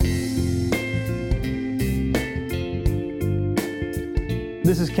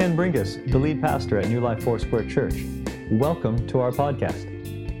This is Ken Bringus, the lead pastor at New Life Foursquare Church. Welcome to our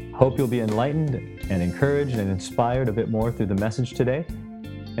podcast. Hope you'll be enlightened and encouraged and inspired a bit more through the message today.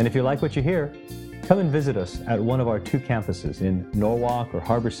 And if you like what you hear, come and visit us at one of our two campuses in Norwalk or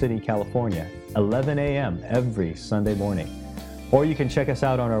Harbor City, California, 11 a.m. every Sunday morning. Or you can check us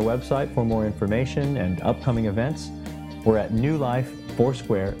out on our website for more information and upcoming events. We're at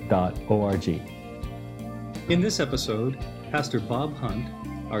newlifefoursquare.org. In this episode, Pastor Bob Hunt,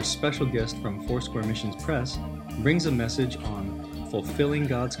 our special guest from Foursquare Missions Press, brings a message on fulfilling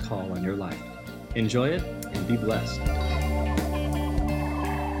God's call on your life. Enjoy it and be blessed.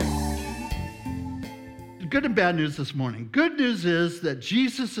 Good and bad news this morning. Good news is that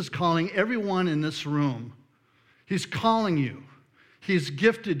Jesus is calling everyone in this room. He's calling you. He's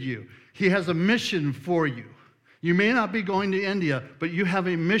gifted you. He has a mission for you. You may not be going to India, but you have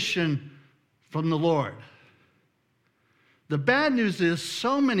a mission from the Lord. The bad news is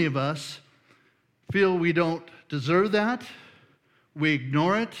so many of us feel we don't deserve that, we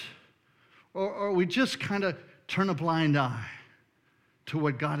ignore it, or we just kind of turn a blind eye to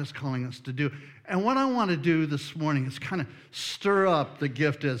what God is calling us to do. And what I want to do this morning is kind of stir up the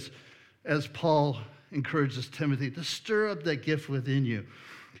gift as Paul encourages Timothy, to stir up that gift within you.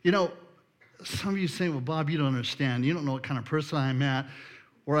 You know, some of you say, well, Bob, you don't understand. You don't know what kind of person I'm at,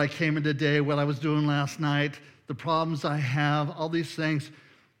 where I came in today, what I was doing last night, the problems I have, all these things.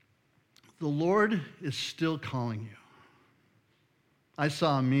 The Lord is still calling you. I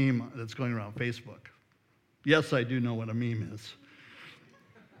saw a meme that's going around Facebook. Yes, I do know what a meme is.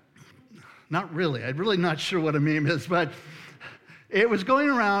 Not really. I'm really not sure what a meme is, but it was going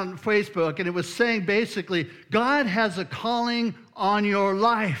around Facebook, and it was saying basically, God has a calling on your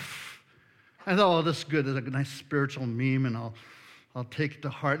life. I thought, oh, this is good. It's a nice spiritual meme, and I'll take it to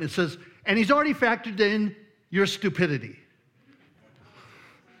heart. It says, and he's already factored in your stupidity.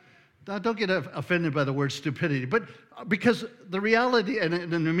 Now, don't get offended by the word stupidity, but because the reality, and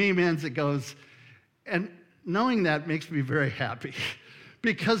the meme ends, it goes, and knowing that makes me very happy,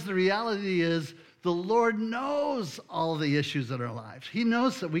 because the reality is the Lord knows all the issues in our lives. He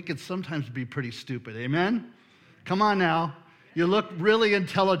knows that we could sometimes be pretty stupid. Amen? Come on now. You look really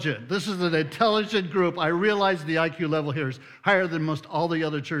intelligent. This is an intelligent group. I realize the IQ level here is higher than most all the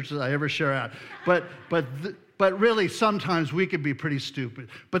other churches I ever share at. But really, sometimes we can be pretty stupid.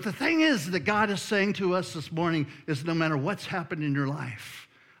 But the thing is that God is saying to us this morning is no matter what's happened in your life,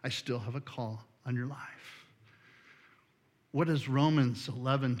 I still have a call on your life. What does Romans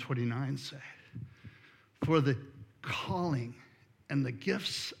 11:29 say? For the calling and the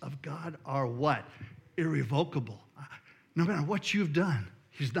gifts of God are what? Irrevocable. No matter what you've done,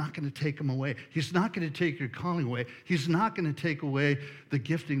 He's not going to take them away. He's not going to take your calling away. He's not going to take away the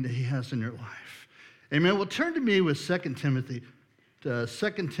gifting that He has in your life. Amen. Well, turn to me with 2 Timothy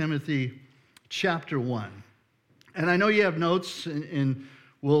chapter 1. And I know you have notes, and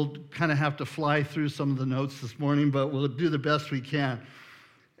we'll kind of have to fly through some of the notes this morning, but we'll do the best we can.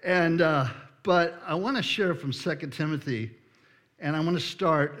 And but I want to share from 2 Timothy, and I want to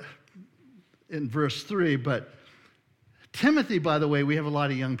start in verse 3, but Timothy, by the way, we have a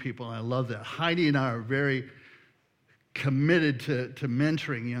lot of young people, and I love that. Heidi and I are very committed to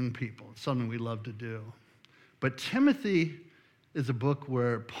mentoring young people. It's something we love to do. But Timothy is a book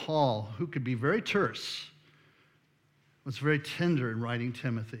where Paul, who could be very terse, was very tender in writing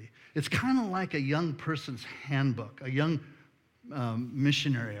Timothy. It's kind of like a young person's handbook, a young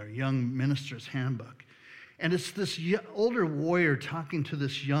missionary or young minister's handbook. And it's this older warrior talking to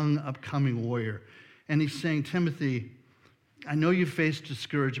this young upcoming warrior. And he's saying, Timothy, I know you face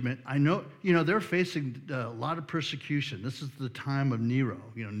discouragement. I know, they're facing a lot of persecution. This is the time of Nero.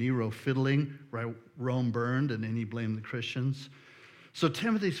 Nero fiddling, right? Rome burned, and then he blamed the Christians. So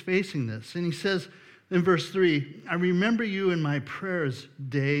Timothy's facing this. And he says in verse 3, I remember you in my prayers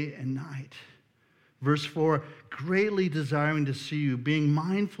day and night. Verse 4, greatly desiring to see you, being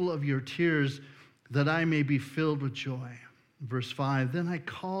mindful of your tears, that I may be filled with joy. Verse 5, then I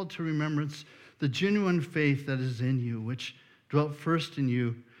called to remembrance the genuine faith that is in you, which dwelt first in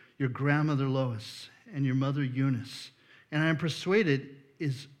you, your grandmother Lois, and your mother Eunice, and I am persuaded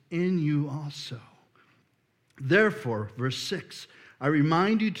is in you also. Therefore, verse 6, I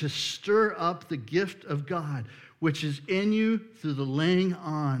remind you to stir up the gift of God, which is in you through the laying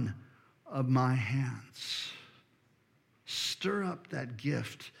on of my hands. Stir up that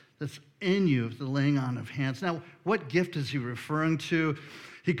gift that's in you, the laying on of hands. Now, what gift is he referring to?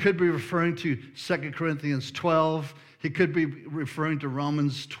 He could be referring to 2 Corinthians 12. He could be referring to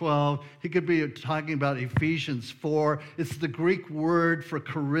Romans 12. He could be talking about Ephesians 4. It's the Greek word for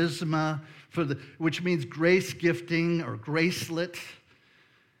charisma, which means grace gifting or gracelet.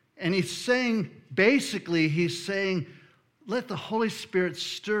 And he's saying, basically, he's saying, let the Holy Spirit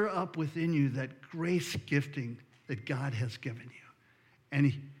stir up within you that grace gifting that God has given you.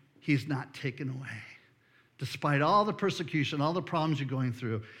 And he's not taken away. Despite all the persecution, all the problems you're going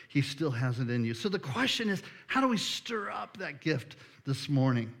through, he still has it in you. So the question is, how do we stir up that gift this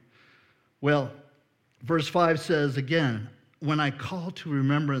morning? Well, verse 5 says, again, when I call to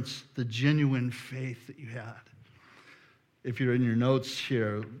remembrance the genuine faith that you had. If you're in your notes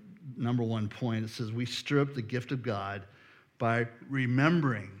here, number 1 point, it says, we stir up the gift of God by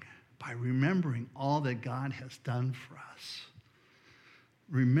remembering all that God has done for us.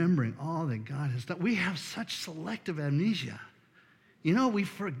 Remembering all that God has done. We have such selective amnesia. You know, we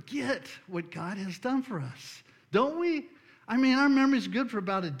forget what God has done for us, don't we? I mean, our memory's good for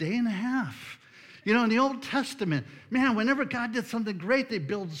about a day and a half. You know, in the Old Testament, man, whenever God did something great, they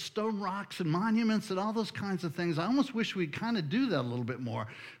build stone rocks and monuments and all those kinds of things. I almost wish we'd kind of do that a little bit more.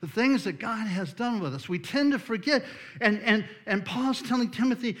 The things that God has done with us, we tend to forget. And Paul's telling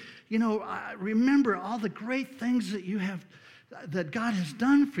Timothy, you know, remember all the great things that you have, that God has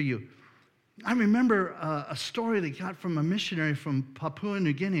done for you. I remember a story that got from a missionary from Papua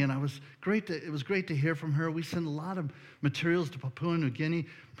New Guinea, and it was great to hear from her. We send a lot of materials to Papua New Guinea.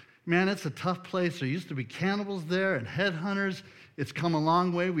 Man, it's a tough place. There used to be cannibals there and headhunters. It's come a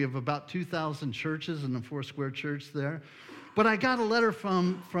long way. We have about 2,000 churches in the Foursquare Church there. But I got a letter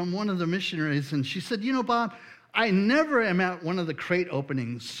from one of the missionaries, and she said, you know, Bob, I never am at one of the crate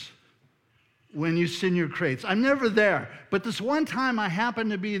openings when you send your crates. I'm never there. But this one time I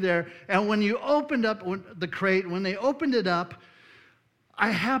happened to be there, and when you opened up the crate, when they opened it up, I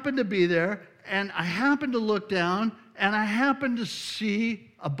happened to be there, and I happened to look down, and I happened to see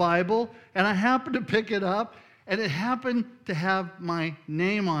a Bible, and I happened to pick it up, and it happened to have my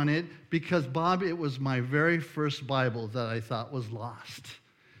name on it because, Bob, it was my very first Bible that I thought was lost.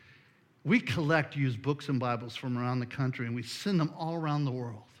 We collect used books and Bibles from around the country, and we send them all around the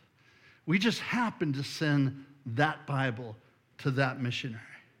world. We just happened to send that Bible to that missionary.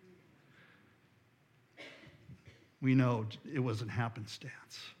 We know it wasn't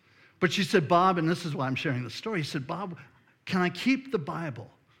happenstance. But she said, Bob, and this is why I'm sharing the story, she said, Bob, can I keep the Bible?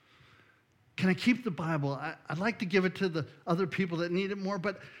 Can I keep the Bible? I'd like to give it to the other people that need it more,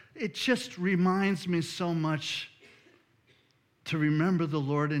 but it just reminds me so much to remember the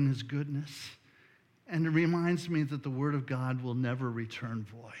Lord and his goodness. And it reminds me that the Word of God will never return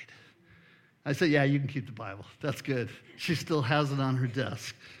void. I said, yeah, you can keep the Bible. That's good. She still has it on her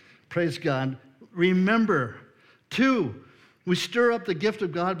desk. Praise God. Remember, 2, we stir up the gift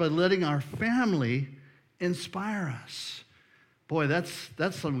of God by letting our family inspire us. Boy, that's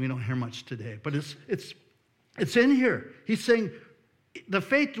something we don't hear much today, but it's in here. He's saying the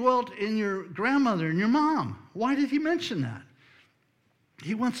faith dwelt in your grandmother and your mom. Why did he mention that?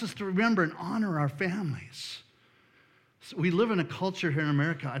 He wants us to remember and honor our families. So we live in a culture here in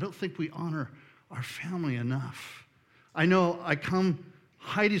America, I don't think we honor our family enough. I know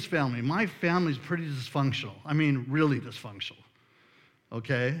Heidi's family, my family's pretty dysfunctional. I mean, really dysfunctional,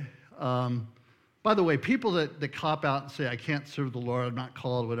 okay? By the way, people that cop out and say, I can't serve the Lord, I'm not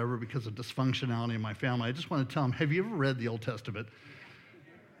called, whatever, because of dysfunctionality in my family, I just want to tell them, have you ever read the Old Testament?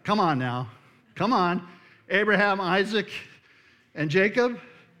 Come on now. Come on. Abraham, Isaac, and Jacob,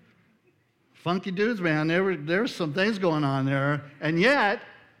 funky dudes, man. There were some things going on there. And yet,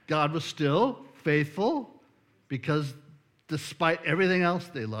 God was still faithful because despite everything else,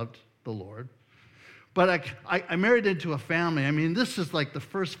 they loved the Lord. But I married into a family. I mean, this is like the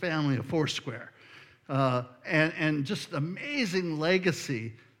first family of Foursquare. And just amazing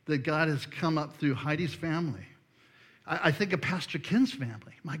legacy that God has come up through Heidi's family. I think of Pastor Ken's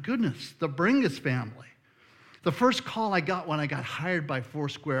family. My goodness, the Bringus family. The first call I got when I got hired by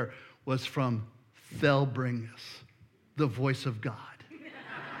Foursquare was from Thel Bringus, the voice of God.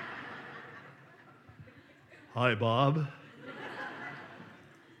 Hi, Bob.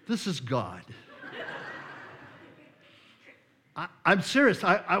 This is God. I'm serious.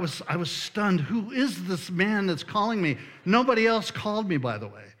 I was stunned. Who is this man that's calling me? Nobody else called me, by the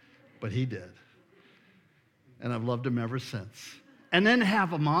way, but he did. And I've loved him ever since. And then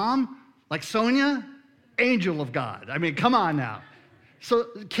have a mom like Sonia, angel of God. I mean, come on now. So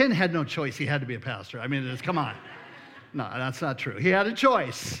Ken had no choice. He had to be a pastor. I mean, come on. No, that's not true. He had a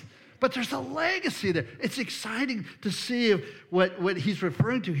choice. But there's a legacy there. It's exciting to see what he's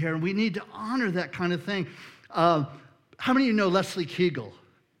referring to here, and we need to honor that kind of thing. How many of you know Leslie Kegel?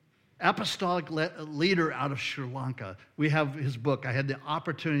 Apostolic leader out of Sri Lanka. We have his book. I had the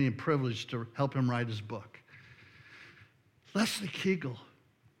opportunity and privilege to help him write his book. Leslie Kegel,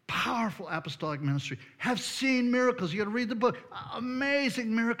 powerful apostolic ministry, have seen miracles. You got to read the book.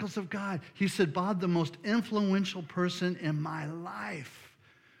 Amazing miracles of God. He said, Bob, the most influential person in my life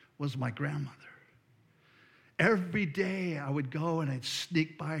was my grandmother. Every day I would go and I'd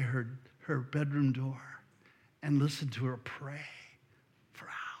sneak by her bedroom door and listen to her pray for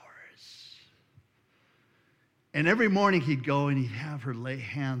hours. And every morning he'd go and he'd have her lay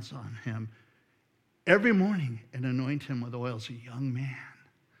hands on him every morning and anoint him with oil as a young man.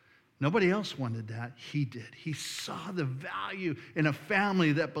 Nobody else wanted that. He did. He saw the value in a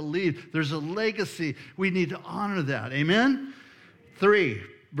family that believed. There's a legacy. We need to honor that. Amen? 3,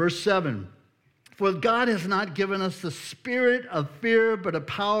 verse 7. For God has not given us the spirit of fear, but of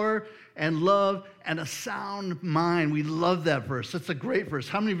power and love and a sound mind. We love that verse. That's a great verse.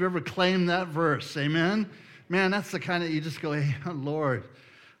 How many of you ever claimed that verse? Amen? Man, that's the kind of, you just go, hey, Lord,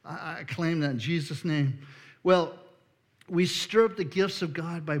 I claim that in Jesus' name. Well, we stir up the gifts of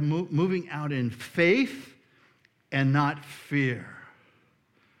God by moving out in faith and not fear.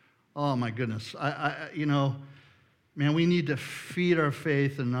 Oh, my goodness. Man, we need to feed our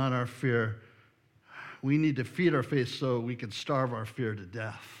faith and not our fear. We need to feed our faith so we can starve our fear to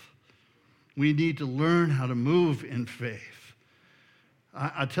death. We need to learn how to move in faith.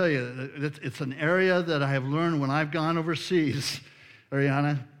 I tell you, it's an area that I have learned when I've gone overseas.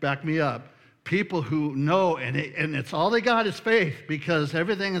 Ariana, back me up. People who know, and it's all they got is faith because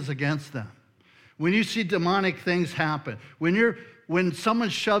everything is against them. When you see demonic things happen, when someone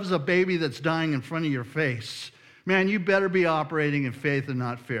shoves a baby that's dying in front of your face, man, you better be operating in faith and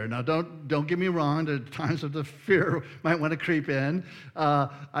not fear. Now, don't get me wrong. There are times of the fear might want to creep in. I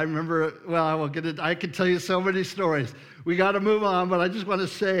remember, I could tell you so many stories. We got to move on, but I just want to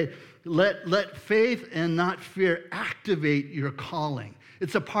say, let faith and not fear activate your calling.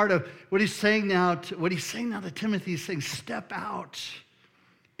 It's a part of what he's saying now to Timothy. He's saying, step out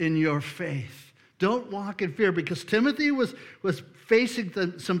in your faith. Don't walk in fear, because Timothy was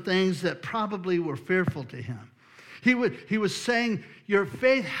facing some things that probably were fearful to him. He was saying, your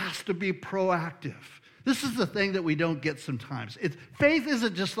faith has to be proactive. This is the thing that we don't get sometimes. Faith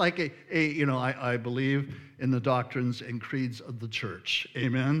isn't just like I believe in the doctrines and creeds of the church.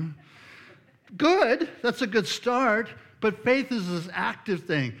 Amen? Good. That's a good start. But faith is this active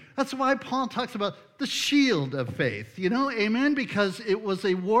thing. That's why Paul talks about the shield of faith. Amen? Because it was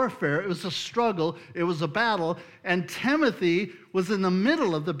a warfare. It was a struggle. It was a battle. And Timothy was in the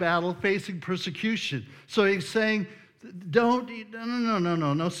middle of the battle facing persecution. So he's saying,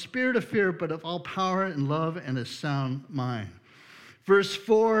 no spirit of fear, but of all power and love and a sound mind. Point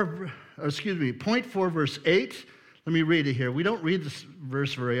 4, verse 8. Let me read it here. We don't read this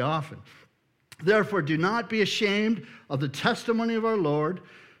verse very often. Therefore, do not be ashamed of the testimony of our Lord,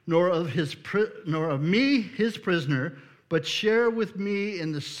 nor of me, his prisoner, but share with me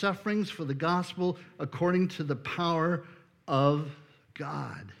in the sufferings for the gospel according to the power of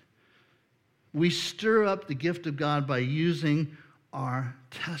God. We stir up the gift of God by using our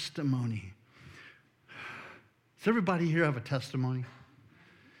testimony. Does everybody here have a testimony?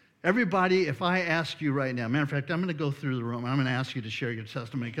 Everybody, if I ask you right now, matter of fact, I'm going to go through the room and I'm going to ask you to share your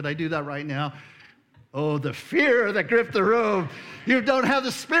testimony. Could I do that right now? Oh, the fear that gripped the room. You don't have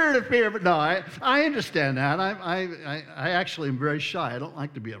the spirit of fear. But no, I understand that. I actually am very shy. I don't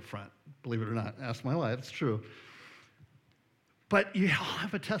like to be up front, believe it or not. Ask my wife, it's true. But you all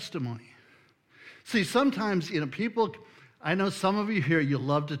have a testimony. See, sometimes, people, I know some of you here, you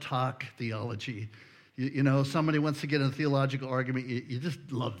love to talk theology. Somebody wants to get in a theological argument, you just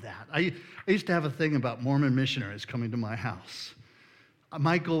love that. I used to have a thing about Mormon missionaries coming to my house.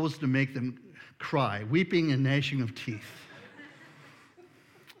 My goal was to make them cry, weeping and gnashing of teeth.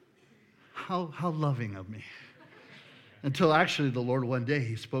 How loving of me. Until actually the Lord one day,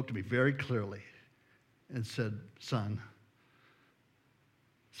 he spoke to me very clearly and said, son,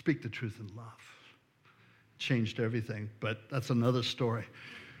 speak the truth in love. Changed everything, but that's another story.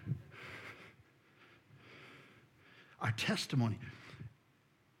 Our testimony.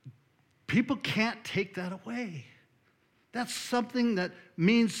 People can't take that away. That's something that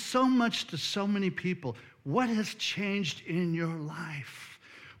means so much to so many people. What has changed in your life?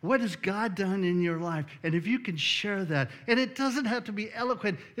 What has God done in your life? And if you can share that, and it doesn't have to be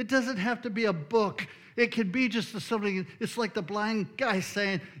eloquent, it doesn't have to be a book. It could be just something, it's like the blind guy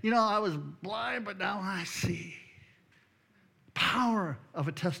saying, I was blind, but now I see. Power of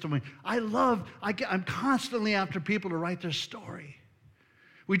a testimony. I'm constantly after people to write their story.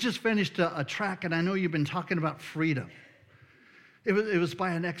 We just finished a track, and I know you've been talking about freedom. It was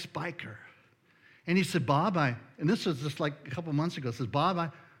by an ex-biker. And he said, Bob, and this was just like a couple months ago, says,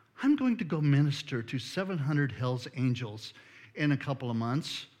 Bob, I'm going to go minister to 700 Hell's Angels in a couple of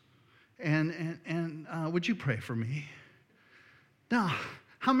months. and would you pray for me? Now,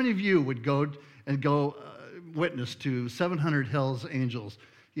 how many of you would go witness to 700 Hells Angels?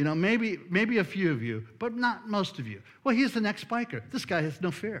 You know, maybe a few of you, but not most of you. Well, he's the next biker. This guy has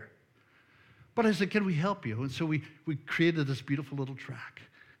no fear. But I said, can we help you? And so we created this beautiful little track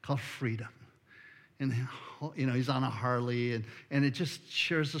called Freedom. And, you know, he's on a Harley, and it just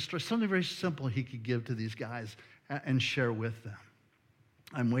shares the story. Something very simple he could give to these guys and share with them.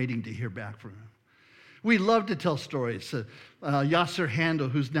 I'm waiting to hear back from him. We love to tell stories. Yasser Handel,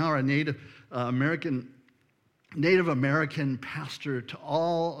 who's now our Native American pastor to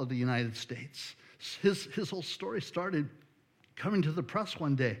all of the United States. His whole story started coming to the press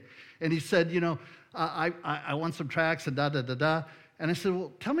one day. And he said, you know, I want some tracks and da-da-da-da. And I said,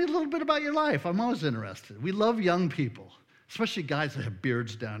 well, tell me a little bit about your life. I'm always interested. We love young people, especially guys that have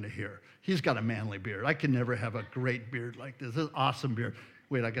beards down to here. He's got a manly beard. I can never have a great beard like this. This is an awesome beard.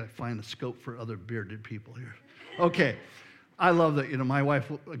 Wait, I got to find the scope for other bearded people here. Okay. I love that, you know, my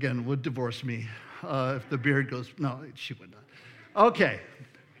wife, again, would divorce me if the beard goes, no, she would not. Okay.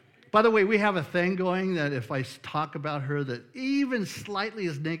 By the way, we have a thing going that if I talk about her that even slightly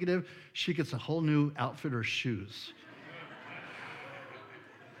is negative, she gets a whole new outfit or shoes.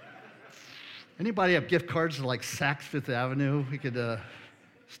 Anybody have gift cards to like Saks Fifth Avenue we could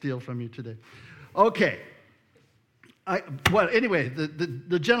steal from you today? Okay. Anyway,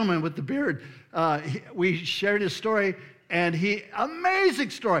 the gentleman with the beard, we shared his story, and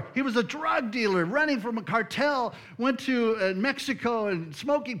amazing story. He was a drug dealer running from a cartel, went to Mexico and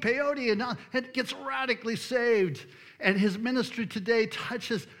smoking peyote, and now gets radically saved. And his ministry today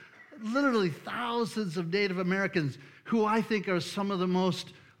touches literally thousands of Native Americans who I think are some of the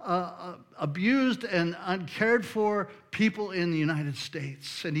most abused and uncared for people in the United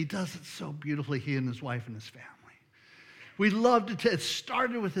States. And he does it so beautifully, he and his wife and his family. We love to it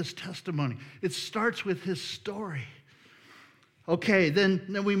started with his testimony. It starts with his story. Okay, then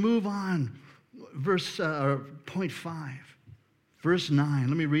we move on. Point 5, verse 9.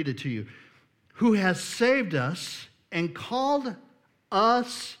 Let me read it to you. Who has saved us and called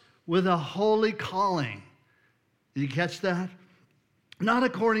us with a holy calling. Did you catch that? Not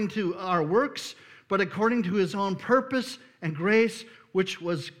according to our works, but according to his own purpose and grace, which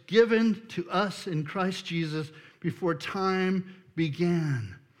was given to us in Christ Jesus before time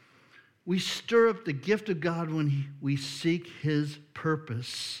began. We stir up the gift of God when we seek his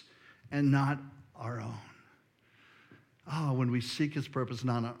purpose and not our own. When we seek his purpose,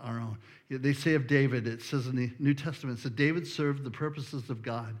 not our own. They say of David, it says in the New Testament, it said David served the purposes of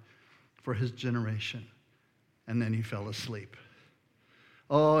God for his generation, and then he fell asleep.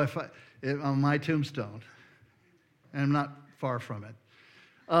 On my tombstone, and I'm not far from it,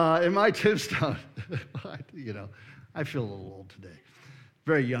 in my tombstone, you know, I feel a little old today.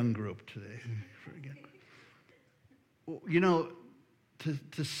 Very young group today. You know,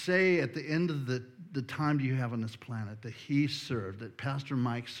 to say at the end of the time you have on this planet that he served, that Pastor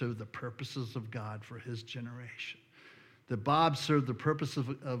Mike served the purposes of God for his generation, that Bob served the purposes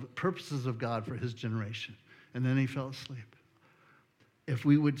of God for his generation, and then he fell asleep. If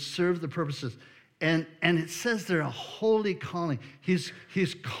we would serve the purposes, and it says there a holy calling. He's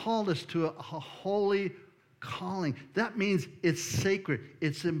called us to a holy calling. That means it's sacred.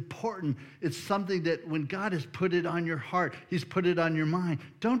 It's important. It's something that when God has put it on your heart, he's put it on your mind.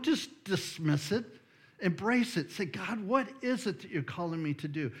 Don't just dismiss it. Embrace it. Say, God, what is it that you're calling me to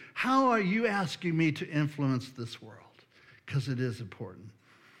do? How are you asking me to influence this world? Because it is important.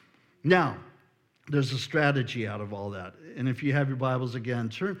 Now, there's a strategy out of all that. And if you have your Bibles again,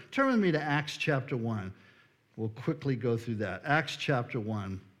 turn with me to Acts chapter 1. We'll quickly go through that. Acts chapter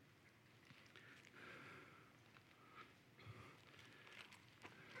 1.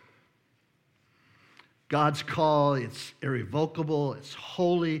 God's call, it's irrevocable, it's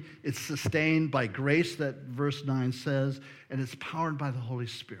holy, it's sustained by grace, that verse 9 says, and it's powered by the Holy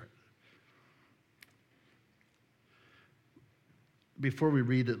Spirit. Before we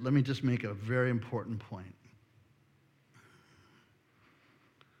read it, let me just make a very important point.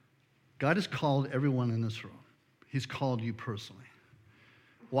 God has called everyone in this room. He's called you personally.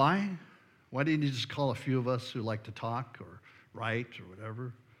 Why? Why didn't he just call a few of us who like to talk or write or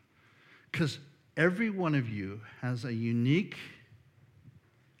whatever? Because every one of you has a unique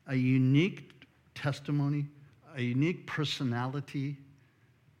testimony, a unique personality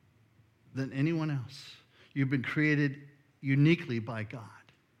than anyone else. You've been created uniquely by God.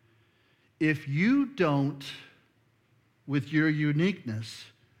 If you don't, with your uniqueness,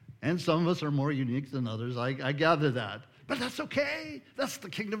 and some of us are more unique than others, I gather that, but that's okay. That's the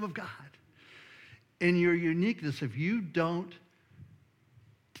kingdom of God. In your uniqueness, if you don't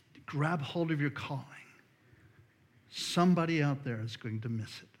grab hold of your calling, somebody out there is going to miss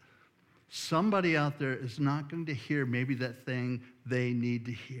it. Somebody out there is not going to hear maybe that thing they need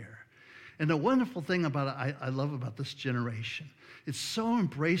to hear. And the wonderful thing about it, I love about this generation, it's so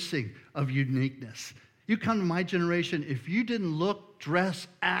embracing of uniqueness. You come to my generation, if you didn't look, dress,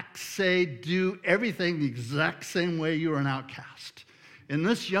 act, say, do everything the exact same way, you are an outcast. In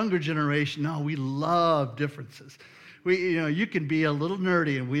this younger generation, no, we love differences. You can be a little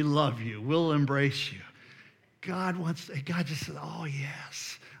nerdy and we love you. We'll embrace you. God just said, oh,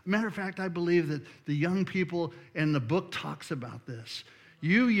 yes. Matter of fact, I believe that the young people, and the book talks about this.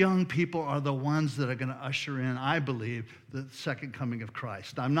 You young people are the ones that are going to usher in, I believe, the second coming of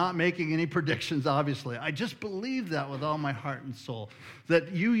Christ. I'm not making any predictions, obviously. I just believe that with all my heart and soul,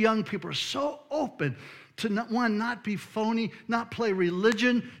 that you young people are so open to, not be phony, not play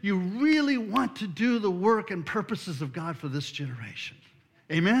religion. You really want to do the work and purposes of God for this generation.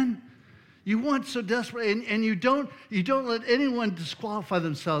 Amen? You want so desperately, and you don't let anyone disqualify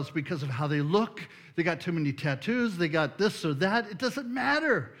themselves because of how they look. They got too many tattoos. They got this or that. It doesn't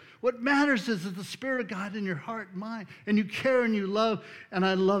matter. What matters is that the Spirit of God in your heart and mind, and you care and you love, and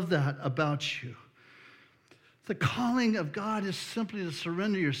I love that about you. The calling of God is simply to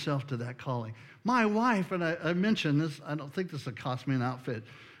surrender yourself to that calling. My wife, and I mentioned this, I don't think this will cost me an outfit,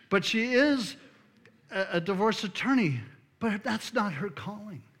 but she is a divorce attorney, but that's not her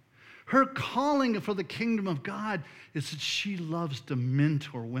calling. Her calling for the kingdom of God is that she loves to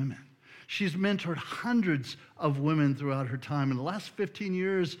mentor women. She's mentored hundreds of women throughout her time. In the last 15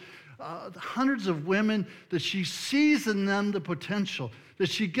 years, hundreds of women that she sees in them the potential, that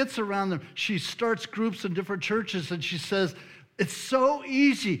she gets around them. She starts groups in different churches, and she says, it's so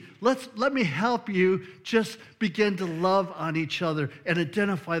easy. Let me help you just begin to love on each other and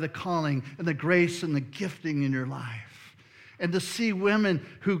identify the calling and the grace and the gifting in your life. And to see women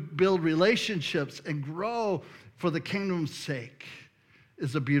who build relationships and grow for the kingdom's sake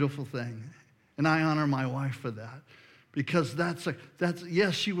is a beautiful thing. And I honor my wife for that. Because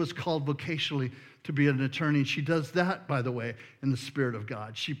yes, she was called vocationally to be an attorney. She does that, by the way, in the Spirit of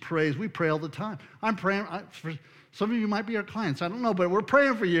God. She prays. We pray all the time. I'm praying. For some of you might be our clients. I don't know, but we're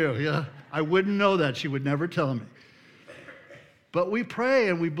praying for you. Yeah, I wouldn't know that. She would never tell me. But we pray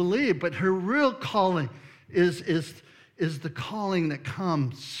and we believe. But her real calling is the calling that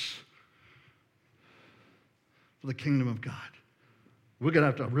comes for the kingdom of God. We're going to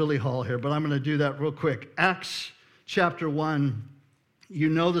have to really haul here, but I'm going to do that real quick. Acts chapter 1, you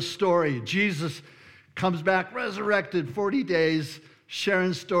know the story. Jesus comes back resurrected, 40 days,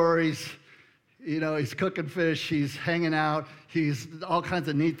 sharing stories. He's cooking fish, he's hanging out, all kinds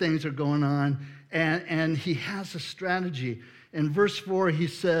of neat things are going on, and he has a strategy. In verse 4, he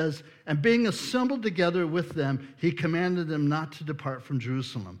says, and being assembled together with them, he commanded them not to depart from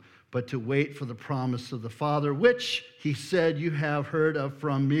Jerusalem, but to wait for the promise of the Father, which, he said, you have heard of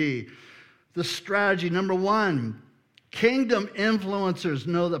from me. The strategy, number 1, kingdom influencers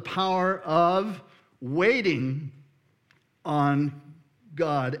know the power of waiting on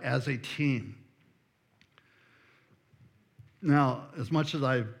God as a team. Now, as much as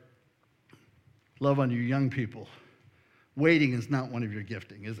I love on you young people, waiting is not one of your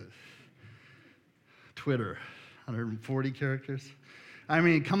gifting, is it? Twitter, 140 characters. I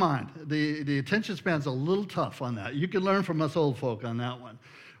mean, come on. The attention span's a little tough on that. You can learn from us old folk on that one.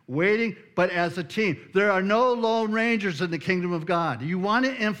 Waiting, but as a team. There are no lone rangers in the kingdom of God. You want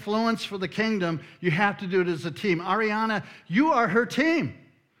to influence for the kingdom, you have to do it as a team. Ariana, you are her team.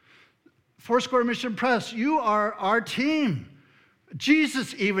 Foursquare Mission Press, you are our team.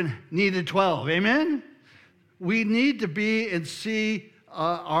 Jesus even needed 12, amen? We need to be and see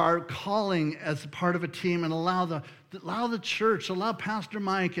our calling as part of a team and allow the church, allow Pastor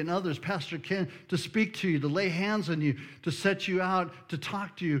Mike and others, Pastor Ken, to speak to you, to lay hands on you, to set you out, to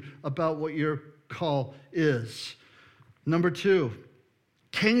talk to you about what your call is. Number 2,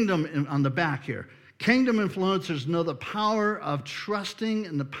 kingdom on the back here. Kingdom influencers know the power of trusting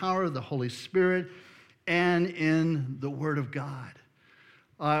in the power of the Holy Spirit and in the Word of God.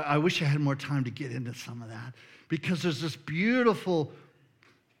 I wish I had more time to get into some of that, because there's this beautiful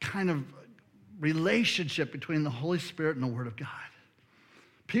kind of relationship between the Holy Spirit and the Word of God.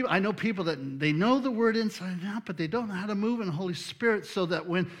 I know people that they know the Word inside and out, but they don't know how to move in the Holy Spirit, so that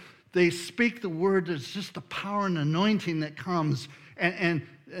when they speak the Word, there's just the power and anointing that comes, and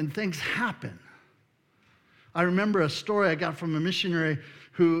things happen. I remember a story I got from a missionary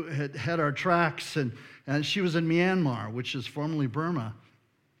who had our tracts, and she was in Myanmar, which is formerly Burma.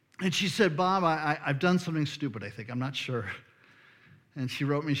 And she said, Bob, I've done something stupid, I think. I'm not sure. And she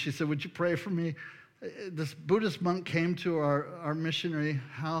wrote me, she said, would you pray for me? this Buddhist monk came to our missionary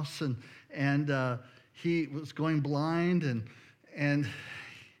house, and he was going blind, and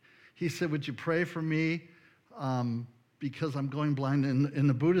he said, "Would you pray for me? Because I'm going blind." In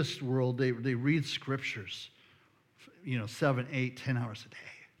the Buddhist world, they read scriptures, 7, 8, 10 hours a day.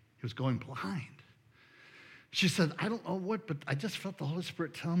 He was going blind. She said, "I don't know what, but I just felt the Holy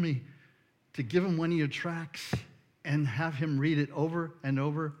Spirit tell me to give him one of your tracts and have him read it over and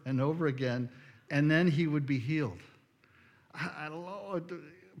over and over again, and then he would be healed." I don't know,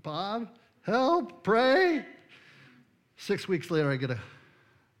 Bob, help, pray. 6 weeks later, I get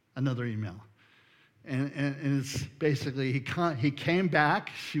another email. And it's basically, he came back.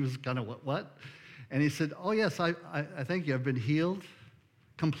 She was kind of, what? And he said, "Oh, yes, I thank you. I've been healed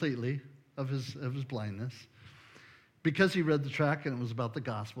completely of his blindness." Because he read the tract and it was about the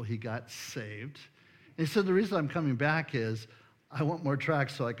gospel, he got saved. And he said, "The reason I'm coming back is I want more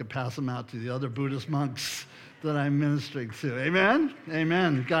tracts so I could pass them out to the other Buddhist monks that I'm ministering to." Amen?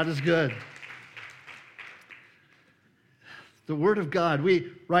 Amen. God is good. The Word of God.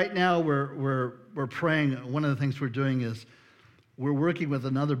 Right now we're praying. One of the things we're doing is we're working with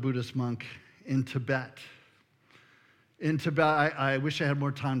another Buddhist monk in Tibet. In Tibet, I wish I had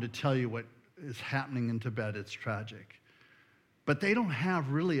more time to tell you what is happening in Tibet. It's tragic. But they don't have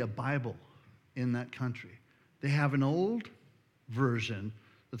really a Bible in that country. They have an old version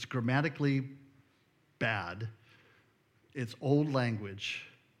that's grammatically bad. It's old language.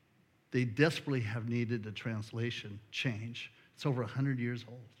 They desperately have needed a translation change. It's over 100 years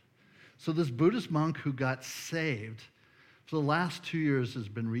old. So this Buddhist monk who got saved for the last 2 years has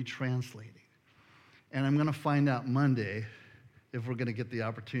been retranslating. And I'm going to find out Monday if we're going to get the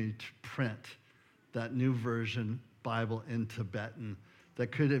opportunity to print that new version Bible in Tibetan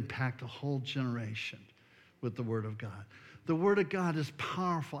that could impact a whole generation with the Word of God. The Word of God is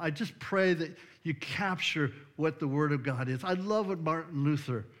powerful. I just pray that you capture what the Word of God is. I love what Martin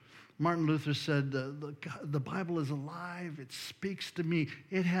Luther said, the Bible is alive. It speaks to me.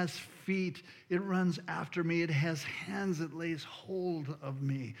 It has feet. It runs after me. It has hands. It lays hold of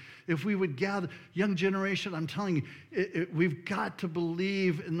me. If we would gather, young generation, I'm telling you, we've got to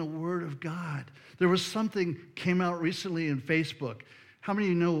believe in the Word of God. There was something came out recently in Facebook. How many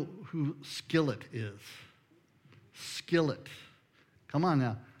of you know who Skillet is? Skillet. Come on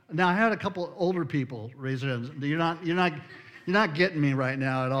now. Now, I had a couple older people raise their hands. You're not getting me right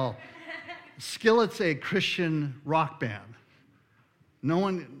now at all. Skillet's a Christian rock band. No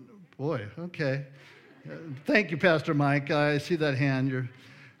one, boy, okay. Thank you, Pastor Mike. I see that hand.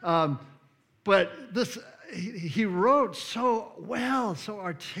 But this, he wrote so well, so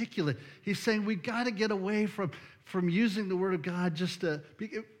articulate. He's saying we got to get away from using the Word of God just to.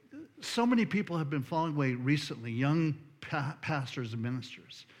 So many people have been falling away recently, young pastors and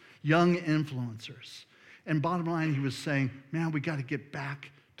ministers, young influencers. And bottom line, he was saying, man, we got to get back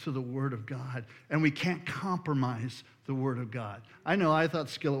to the Word of God, and we can't compromise the Word of God. I know I thought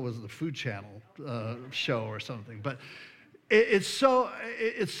Skillet was the Food Channel show or something, but it's so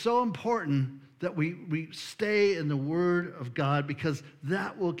important that we stay in the Word of God, because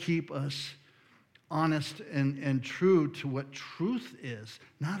that will keep us honest and true to what truth is,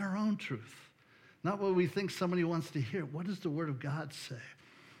 not our own truth, not what we think somebody wants to hear. What does the Word of God say?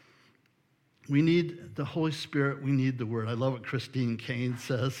 We need the Holy Spirit. We need the Word. I love what Christine Caine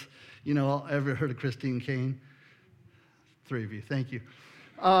says. You know, ever heard of Christine Caine? 3 of you. Thank you.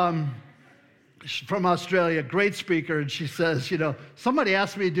 She's from Australia, great speaker, and she says, somebody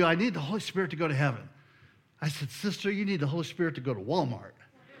asked me, do I need the Holy Spirit to go to heaven? I said, sister, you need the Holy Spirit to go to Walmart.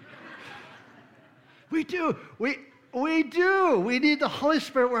 We do. We do. We need the Holy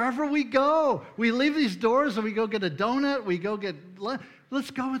Spirit wherever we go. We leave these doors and we go get a donut. We go get lunch.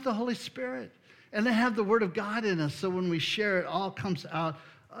 Let's go with the Holy Spirit. And then have the Word of God in us so when we share it, all comes out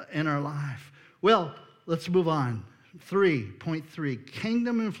in our life. Well, let's move on. 3.3.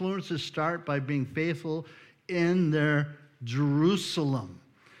 Kingdom influencers start by being faithful in their Jerusalem.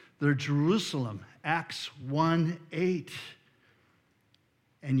 Their Jerusalem. Acts 1:8.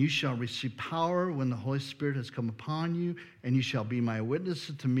 And you shall receive power when the Holy Spirit has come upon you, and you shall be my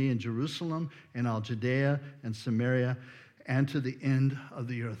witnesses to me in Jerusalem and all Judea and Samaria and to the end of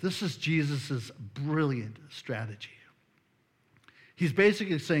the earth. This is Jesus' brilliant strategy. He's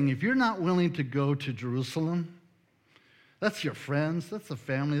basically saying, if you're not willing to go to Jerusalem, that's your friends, that's the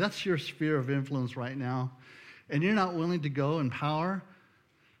family, that's your sphere of influence right now, and you're not willing to go in power,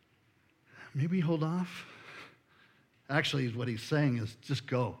 maybe hold off. Actually, what he's saying is just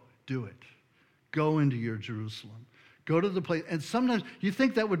go, do it. Go into your Jerusalem. Go to the place. And sometimes you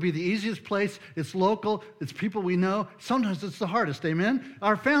think that would be the easiest place. It's local. It's people we know. Sometimes it's the hardest. Amen?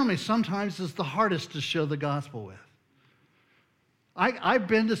 Our family sometimes is the hardest to share the gospel with. I've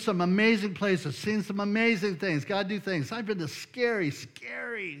been to some amazing places, seen some amazing things. God do things. I've been to scary,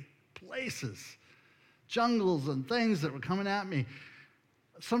 scary places, jungles and things that were coming at me.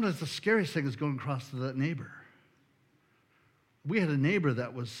 Sometimes the scariest thing is going across to that neighbor. We had a neighbor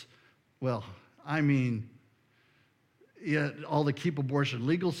that was, all the keep abortion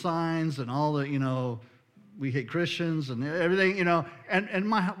legal signs and all the, we hate Christians and everything, and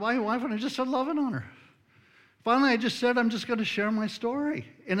my wife and I just started loving on her. Finally, I just said, I'm just going to share my story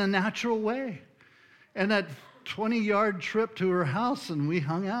in a natural way. And that 20-yard trip to her house, and we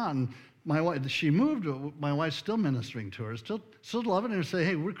hung out, and my wife, she moved, my wife's still ministering to her, still loving her, say,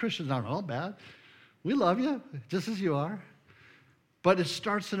 hey, we're Christians, not all bad. We love you, just as you are. But it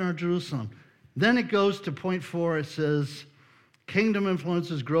starts in our Jerusalem. Then it goes to point 4. It says, kingdom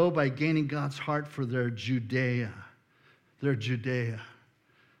influences grow by gaining God's heart for their Judea. Their Judea.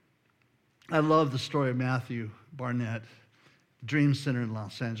 I love the story of Matthew Barnett, Dream Center in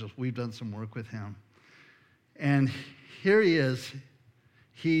Los Angeles. We've done some work with him. And here he is.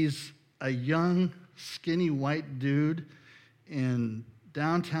 He's a young, skinny, white dude in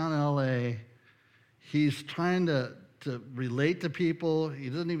downtown LA. He's trying to relate to people. He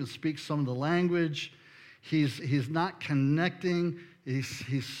doesn't even speak some of the language. He's not connecting.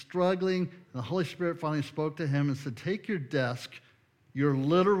 He's struggling. The Holy Spirit finally spoke to him and said, take your desk, your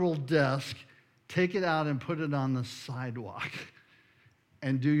literal desk, take it out and put it on the sidewalk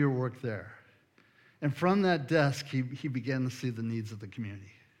and do your work there. And from that desk, he began to see the needs of the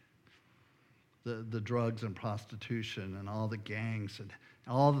community. The drugs and prostitution and all the gangs and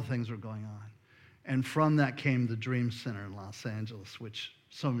all the things were going on. And from that came the Dream Center in Los Angeles, which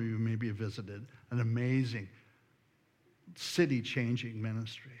some of you maybe have visited, an amazing city-changing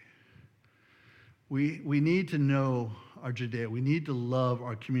ministry. We need to know our Judea. We need to love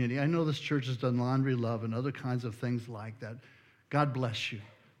our community. I know this church has done laundry love and other kinds of things like that. God bless you.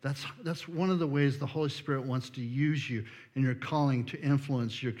 That's one of the ways the Holy Spirit wants to use you in your calling to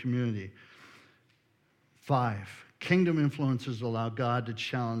influence your community. 5, kingdom influencers allow God to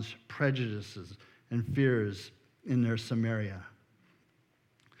challenge prejudices and fears in their Samaria.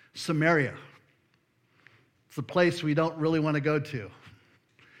 Samaria. It's the place we don't really want to go to.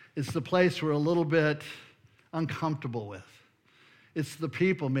 It's the place we're a little bit uncomfortable with. It's the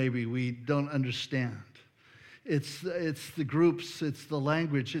people maybe we don't understand. It's the groups, it's the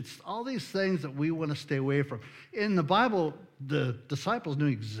language, it's all these things that we want to stay away from. In the Bible, the disciples knew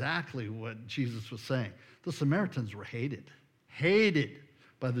exactly what Jesus was saying. The Samaritans were hated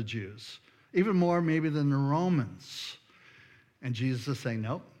by the Jews, even more maybe than the Romans. And Jesus is saying,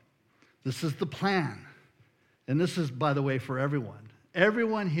 nope, this is the plan. And this is, by the way, for everyone.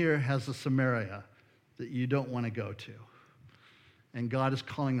 Everyone here has a Samaria that you don't want to go to. And God is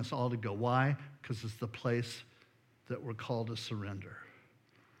calling us all to go. Why? Because it's the place that we're called to surrender.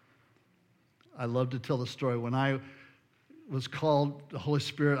 I love to tell the story. When I was called the Holy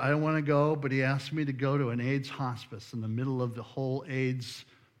Spirit, I didn't want to go, but he asked me to go to an AIDS hospice in the middle of the whole AIDS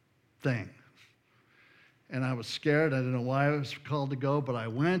thing. And I was scared. I didn't know why I was called to go, but I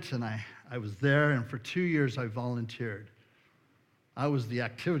went, and I was there, and for 2 years I volunteered. I was the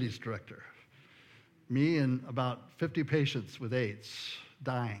activities director. Me and about 50 patients with AIDS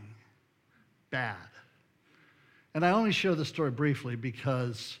dying. Bad. And I only share this story briefly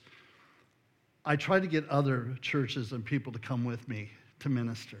because I tried to get other churches and people to come with me to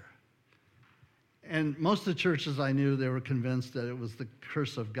minister. And most of the churches I knew, they were convinced that it was the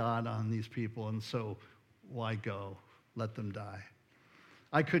curse of God on these people, and so why go? Let them die.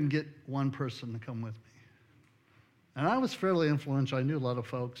 I couldn't get one person to come with me. And I was fairly influential. I knew a lot of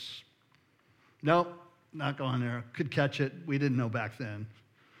folks. Nope, not going there. Could catch it. We didn't know back then.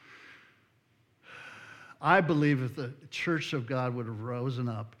 I believe if the church of God would have risen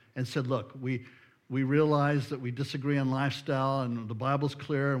up and said, look, we realize that we disagree on lifestyle and the Bible's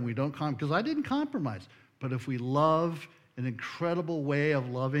clear and we don't because I didn't compromise. But if we love an incredible way of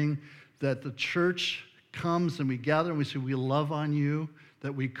loving, that the church comes and we gather and we say, we love on you,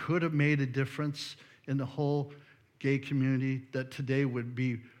 that we could have made a difference in the whole gay community, that today would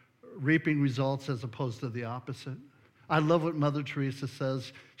be reaping results as opposed to the opposite. I love what Mother Teresa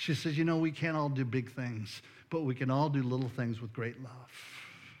says. She says, we can't all do big things, but we can all do little things with great love.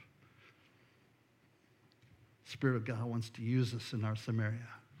 Spirit of God wants to use us in our Samaria.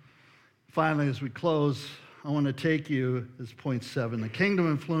 Finally, as we close, I want to take you as point 7. The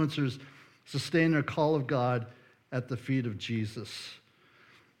kingdom influencers sustain their call of God at the feet of Jesus.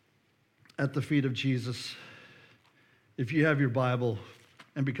 At the feet of Jesus. If you have your Bible,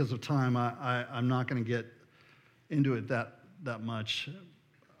 and because of time, I'm not going to get into it that much.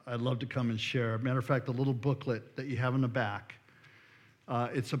 I'd love to come and share. Matter of fact, the little booklet that you have in the back,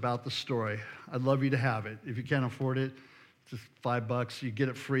 it's about the story. I'd love you to have it. If you can't afford it, just $5. You get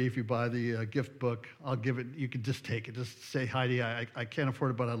it free if you buy the gift book. I'll give it. You can just take it. Just say, Heidi, I can't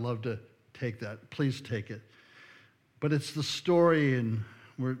afford it, but I'd love to take that. Please take it. But it's the story, and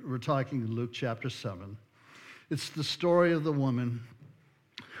we're talking Luke chapter 7. It's the story of the woman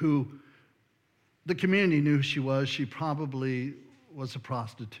who the community knew who she was. She probably was a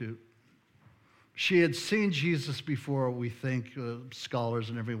prostitute. She had seen Jesus before, we think, scholars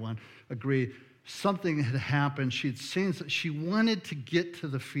and everyone agree. Something had happened. She had seen, she wanted to get to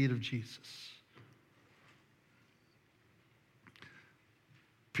the feet of Jesus.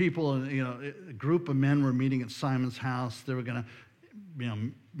 People, a group of men were meeting at Simon's house. They were going to,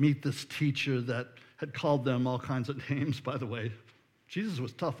 meet this teacher that had called them all kinds of names, by the way. Jesus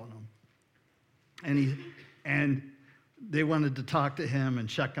was tough on them. And they wanted to talk to him and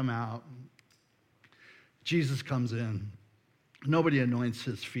check him out. Jesus comes in. Nobody anoints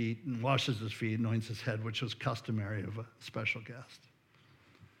his feet and washes his feet, anoints his head, which was customary of a special guest.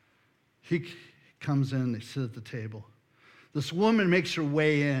 He comes in, they sit at the table. This woman makes her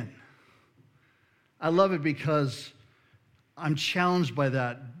way in. I love it because I'm challenged by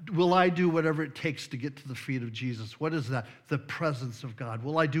that. Will I do whatever it takes to get to the feet of Jesus? What is that? The presence of God.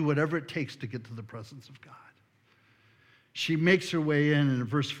 Will I do whatever it takes to get to the presence of God? She makes her way in, and in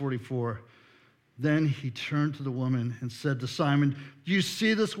verse 44, then he turned to the woman and said to Simon, "Do you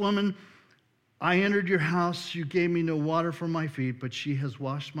see this woman? I entered your house. You gave me no water for my feet, but she has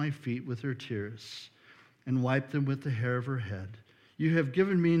washed my feet with her tears and wiped them with the hair of her head. You have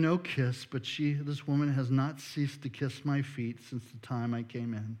given me no kiss, but this woman has not ceased to kiss my feet since the time I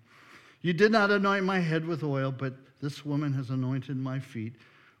came in. You did not anoint my head with oil, but this woman has anointed my feet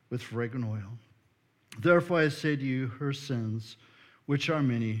with fragrant oil. Therefore I say to you, her sins, which are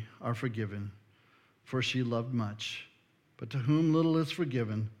many, are forgiven, for she loved much. But to whom little is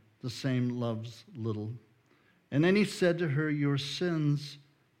forgiven, the same loves little." And then he said to her, "Your sins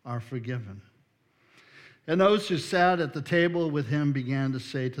are forgiven." And those who sat at the table with him began to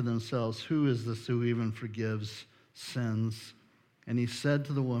say to themselves, "Who is this who even forgives sins?" And he said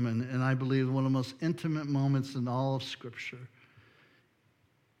to the woman, and I believe one of the most intimate moments in all of Scripture,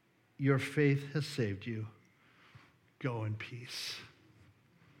 "Your faith has saved you. Go in peace."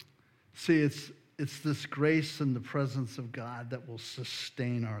 See, it's this grace and the presence of God that will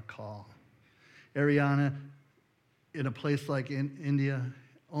sustain our call. Ariana, in a place like India,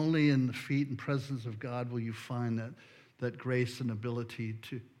 only in the feet and presence of God will you find that grace and ability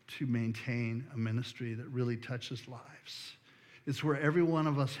to maintain a ministry that really touches lives. It's where every one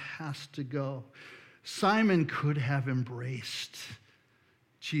of us has to go. Simon could have embraced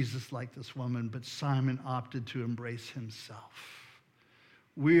Jesus like this woman, but Simon opted to embrace himself.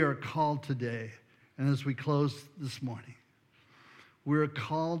 We are called today, and as we close this morning, we're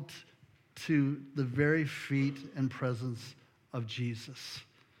called to the very feet and presence of Jesus.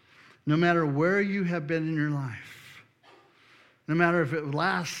 No matter where you have been in your life, no matter if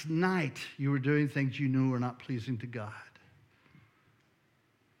last night you were doing things you knew were not pleasing to God,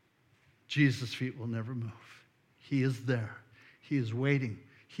 Jesus' feet will never move. He is there. He is waiting.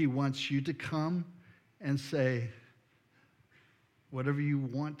 He wants you to come and say whatever you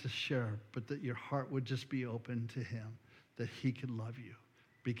want to share, but that your heart would just be open to him, that he can love you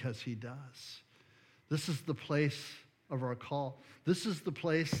because he does. This is the place of our call. This is the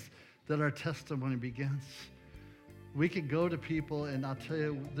place that our testimony begins. We could go to people, and I'll tell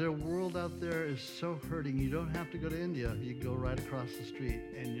you, their world out there is so hurting. You don't have to go to India. You go right across the street,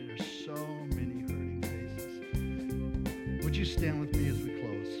 and there's so many hurting faces. Would you stand with me as we